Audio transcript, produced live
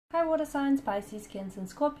Hi water signs, Pisces, Cancer and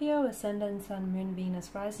Scorpio, Ascendant, Sun, Moon,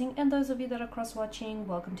 Venus, Rising, and those of you that are cross-watching,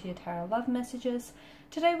 welcome to your Tarot Love Messages.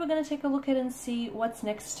 Today we're going to take a look at and see what's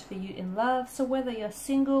next for you in love. So whether you're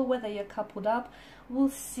single, whether you're coupled up, we'll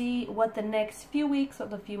see what the next few weeks or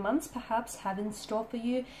the few months perhaps have in store for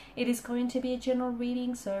you. It is going to be a general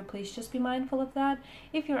reading, so please just be mindful of that.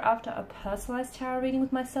 If you're after a personalized tarot reading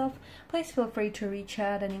with myself, please feel free to reach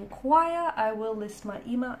out and inquire. I will list my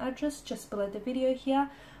email address just below the video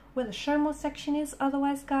here, where the show more section is.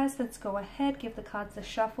 Otherwise, guys, let's go ahead, give the cards a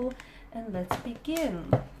shuffle, and let's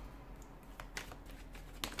begin.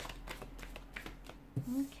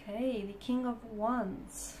 Okay, the King of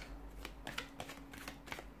Wands.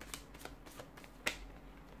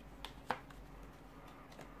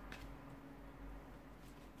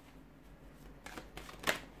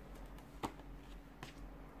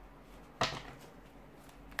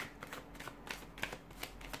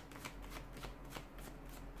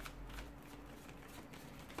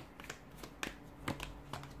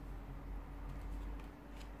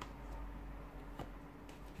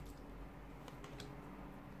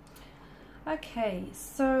 Okay,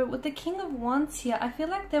 so with the King of Wands here, I feel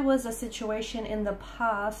like there was a situation in the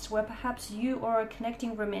past where perhaps you or a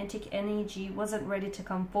connecting romantic energy wasn't ready to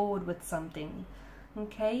come forward with something.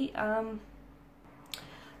 Okay,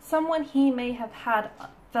 someone here may have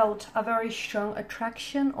felt a very strong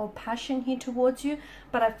attraction or passion here towards you,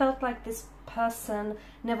 but I felt like this person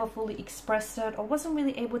never fully expressed it or wasn't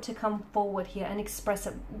really able to come forward here and express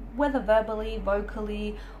it, whether verbally,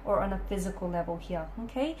 vocally, or on a physical level here.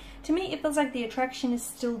 Okay, to me it feels like the attraction is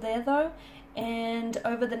still there though, and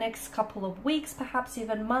over the next couple of weeks, perhaps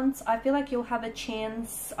even months, I feel like you'll have a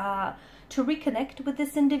chance to reconnect with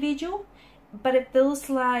this individual, but it feels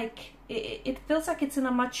like it's in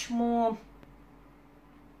a much more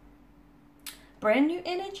brand new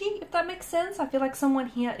energy, if that makes sense. I feel like someone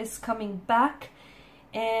here is coming back,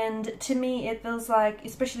 and to me it feels like,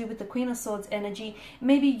 especially with the Queen of Swords energy,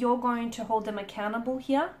 maybe you're going to hold them accountable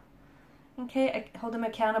here. Okay, hold them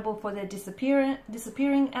accountable for their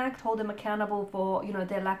disappearing act, hold them accountable for, you know,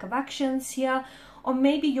 their lack of actions here, or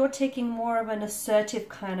maybe you're taking more of an assertive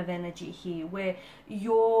kind of energy here, where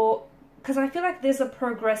you're, because I feel like there's a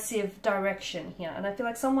progressive direction here, and I feel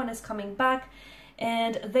like someone is coming back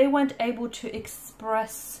and they weren't able to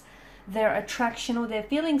express their attraction or their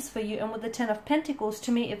feelings for you. And with the Ten of Pentacles,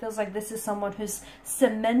 to me it feels like this is someone who's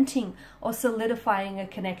cementing or solidifying a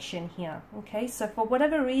connection here. Okay, so for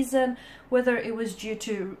whatever reason, whether it was due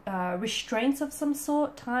to restraints of some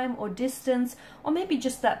sort, time or distance, or maybe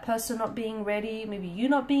just that person not being ready, maybe you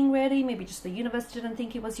not being ready, maybe just the universe didn't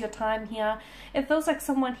think it was your time here, it feels like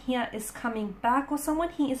someone here is coming back, or someone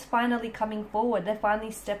here is finally coming forward. They're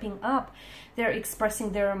finally stepping up, they're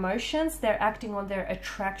expressing their emotions, they're acting on their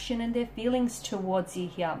attraction and their feelings towards you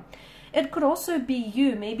here. It could also be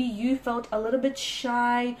you. Maybe you felt a little bit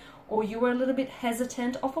shy, or you were a little bit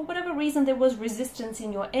hesitant, or for whatever reason there was resistance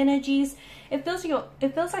in your energies. It feels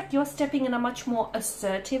like you're stepping in a much more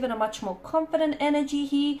assertive and a much more confident energy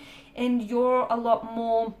here, and you're a lot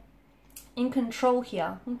more in control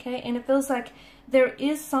here. Okay, and it feels like there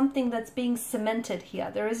is something that's being cemented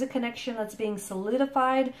here. There is a connection that's being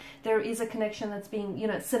solidified. There is a connection that's being, you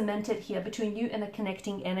know, cemented here between you and a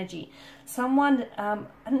connecting energy. Someone,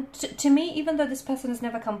 and to me, even though this person has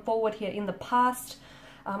never come forward here in the past,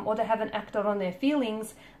 or they haven't acted on their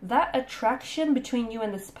feelings, that attraction between you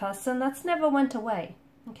and this person, that's never went away.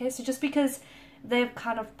 Okay, so just because they've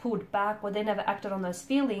kind of pulled back or they never acted on those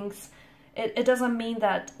feelings, it doesn't mean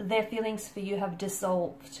that their feelings for you have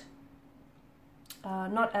dissolved.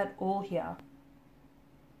 Not at all here.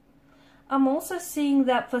 I'm also seeing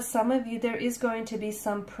that for some of you there is going to be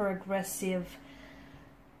some progressive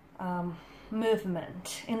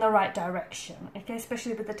movement in the right direction. Okay,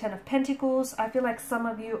 especially with the Ten of Pentacles. I feel like some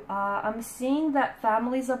of you are, I'm seeing that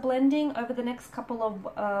families are blending over the next couple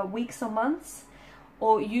of weeks or months,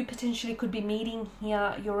 or you potentially could be meeting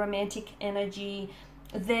here your romantic energy,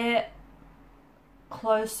 their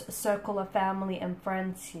close circle of family and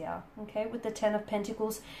friends here. Okay, with the Ten of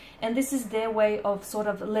Pentacles, and this is their way of sort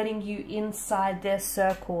of letting you inside their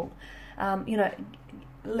circle, you know,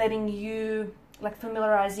 letting you, like,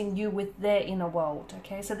 familiarizing you with their inner world.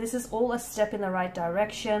 Okay, so this is all a step in the right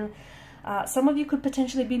direction. Some of you could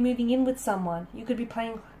potentially be moving in with someone. You could be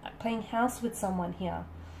playing house with someone here.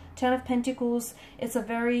 Ten of Pentacles, it's a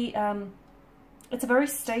very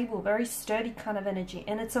stable, very sturdy kind of energy,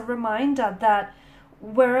 and it's a reminder that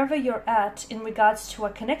wherever you're at in regards to a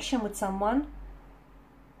connection with someone,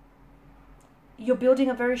 you're building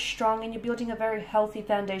a very strong and you're building a very healthy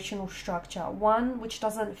foundational structure, one which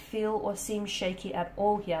doesn't feel or seem shaky at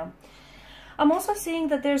all here. I'm also seeing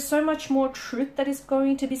that there's so much more truth that is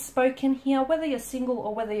going to be spoken here, whether you're single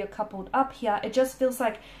or whether you're coupled up here. It just feels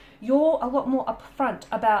like you're a lot more upfront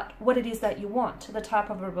about what it is that you want, the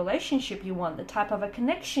type of a relationship you want, the type of a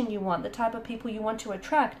connection you want, the type of people you want to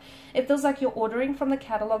attract. It feels like you're ordering from the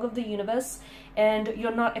catalog of the universe and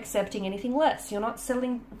you're not accepting anything less. You're not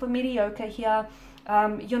settling for mediocre here.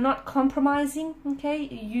 You're not compromising, okay?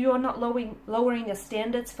 You're not lowering your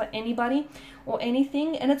standards for anybody or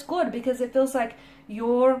anything. And it's good because it feels like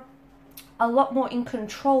you're a lot more in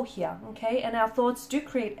control here, okay? And our thoughts do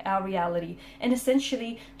create our reality. And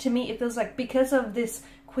essentially, to me, it feels like because of this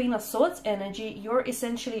Queen of Swords energy, you're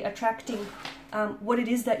essentially attracting what it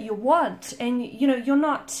is that you want. And, you know, you're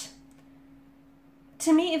not,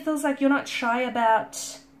 to me, it feels like you're not shy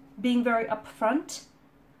about being very upfront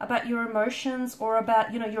about your emotions or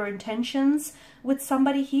about, you know, your intentions with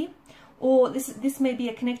somebody here. Or this may be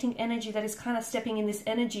a connecting energy that is kind of stepping in this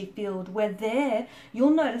energy field where there,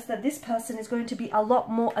 you'll notice that this person is going to be a lot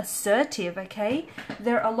more assertive, okay?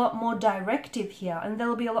 They're a lot more directive here, and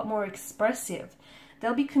they'll be a lot more expressive.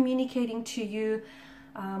 They'll be communicating to you,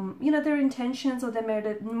 you know, their intentions or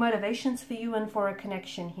their motivations for you and for a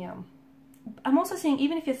connection here. I'm also seeing,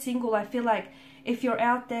 even if you're single, I feel like if you're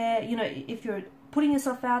out there, you know, if you're putting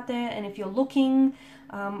yourself out there and if you're looking,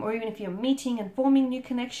 or even if you're meeting and forming new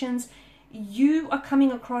connections, you are coming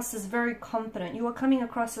across as very confident. You are coming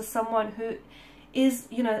across as someone who is,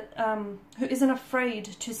 you know, who isn't afraid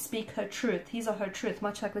to speak her truth, his or her truth,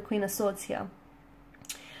 much like the Queen of Swords here.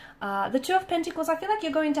 The Two of Pentacles, I feel like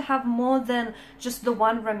you're going to have more than just the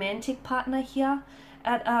one romantic partner here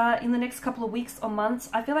in the next couple of weeks or months.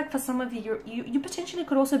 I feel like for some of you, you potentially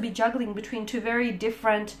could also be juggling between two very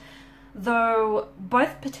different, though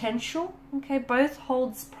both potential, okay, both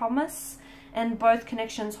holds promise and both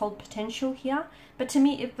connections hold potential here. But to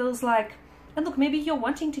me it feels like, and look, maybe you're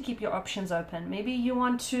wanting to keep your options open, maybe you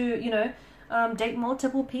want to, you know, date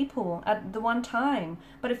multiple people at the one time,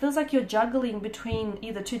 but it feels like you're juggling between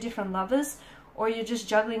either two different lovers, or you're just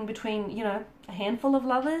juggling between, you know, a handful of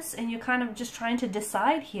lovers, and you're kind of just trying to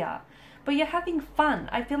decide here. But you're having fun.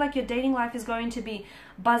 I feel like your dating life is going to be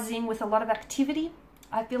buzzing with a lot of activity.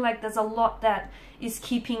 I feel like there's a lot that is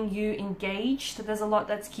keeping you engaged. There's a lot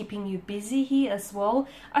that's keeping you busy here as well.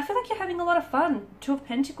 I feel like you're having a lot of fun. Two of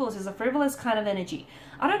Pentacles is a frivolous kind of energy.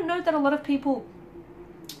 I don't know that a lot of people,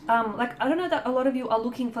 I don't know that a lot of you are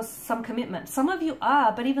looking for some commitment. Some of you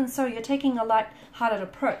are, but even so, you're taking a light-hearted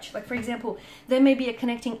approach. Like, for example, there may be a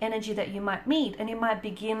connecting energy that you might meet, and it might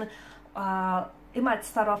begin, it might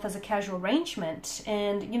start off as a casual arrangement,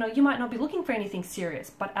 and, you know, you might not be looking for anything serious.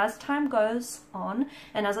 But as time goes on,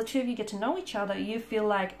 and as the two of you get to know each other, you feel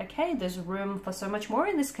like, okay, there's room for so much more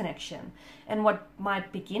in this connection. And what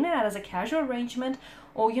might begin out as a casual arrangement,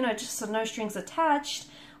 or, you know, just no strings attached,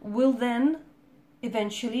 will then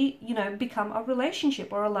eventually, you know, become a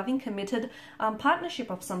relationship or a loving, committed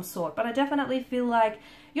partnership of some sort. But I definitely feel like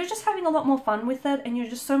you're just having a lot more fun with it, and you're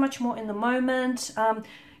just so much more in the moment.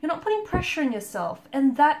 You're not putting pressure on yourself,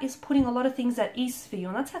 and that is putting a lot of things at ease for you.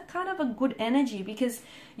 And that's kind of a good energy, because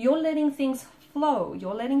you're letting things flow.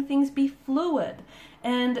 You're letting things be fluid.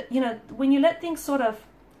 And, you know, when you let things sort of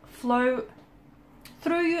flow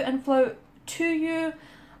through you and flow to you,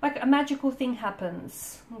 like a magical thing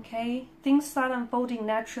happens, okay? Things start unfolding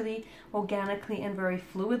naturally, organically, and very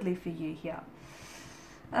fluidly for you here.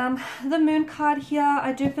 The Moon card here,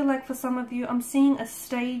 I do feel like for some of you, I'm seeing a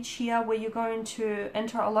stage here where you're going to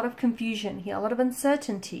enter a lot of confusion here, a lot of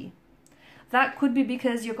uncertainty. That could be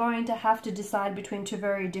because you're going to have to decide between two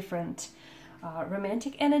very different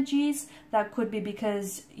romantic energies. That could be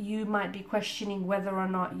because you might be questioning whether or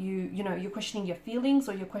not you're questioning your feelings,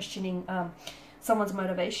 or you're questioning someone's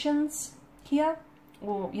motivations here,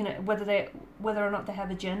 or, you know, whether or not they have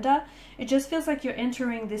a gender. It just feels like you're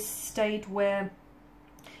entering this state where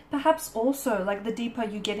perhaps also, like, the deeper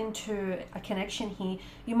you get into a connection here,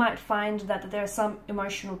 you might find that there are some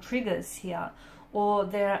emotional triggers here, or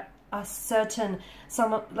there are certain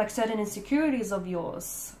insecurities of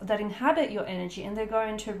yours that inhabit your energy, and they're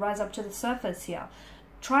going to rise up to the surface here.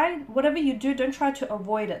 Try, whatever you do, don't try to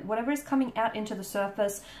avoid it. Whatever is coming out into the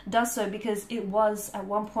surface, does so because it was, at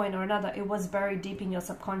one point or another, it was buried deep in your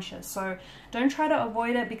subconscious. So don't try to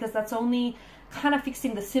avoid it, because that's only kind of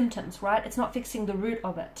fixing the symptoms, right? It's not fixing the root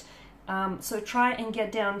of it. So try and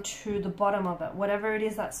get down to the bottom of it, whatever it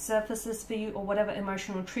is that surfaces for you, or whatever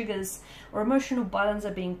emotional triggers or emotional buttons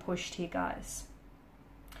are being pushed here, guys.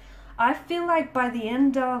 I feel like by the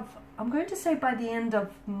end of, I'm going to say by the end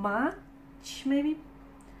of March, maybe,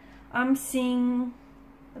 I'm seeing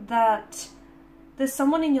that there's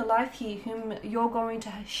someone in your life here whom you're going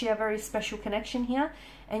to share a very special connection here,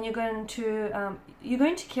 and you're going to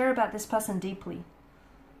care about this person deeply.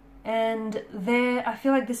 And I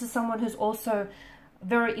feel like this is someone who's also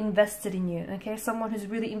very invested in you, okay? Someone who's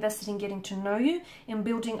really invested in getting to know you, in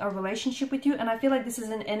building a relationship with you. And I feel like this is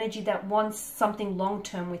an energy that wants something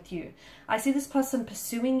long-term with you. I see this person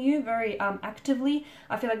pursuing you very actively.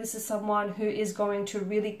 I feel like this is someone who is going to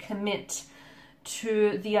really commit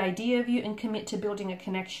to the idea of you and commit to building a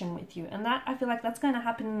connection with you. And that, I feel like that's going to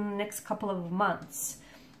happen in the next couple of months,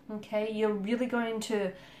 okay? You're really going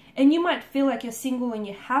to... And you might feel like you're single and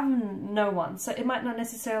you have no one. So it might not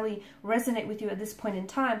necessarily resonate with you at this point in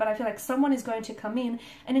time. But I feel like someone is going to come in.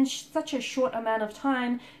 And in such a short amount of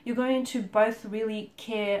time, you're going to both really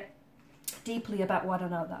care deeply about one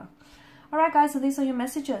another. Alright guys, so these are your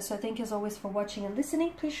messages. So thank you as always for watching and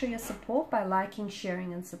listening. Please show your support by liking,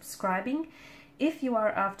 sharing and subscribing. If you are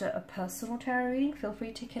after a personal tarot reading, feel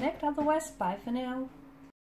free to connect. Otherwise, bye for now.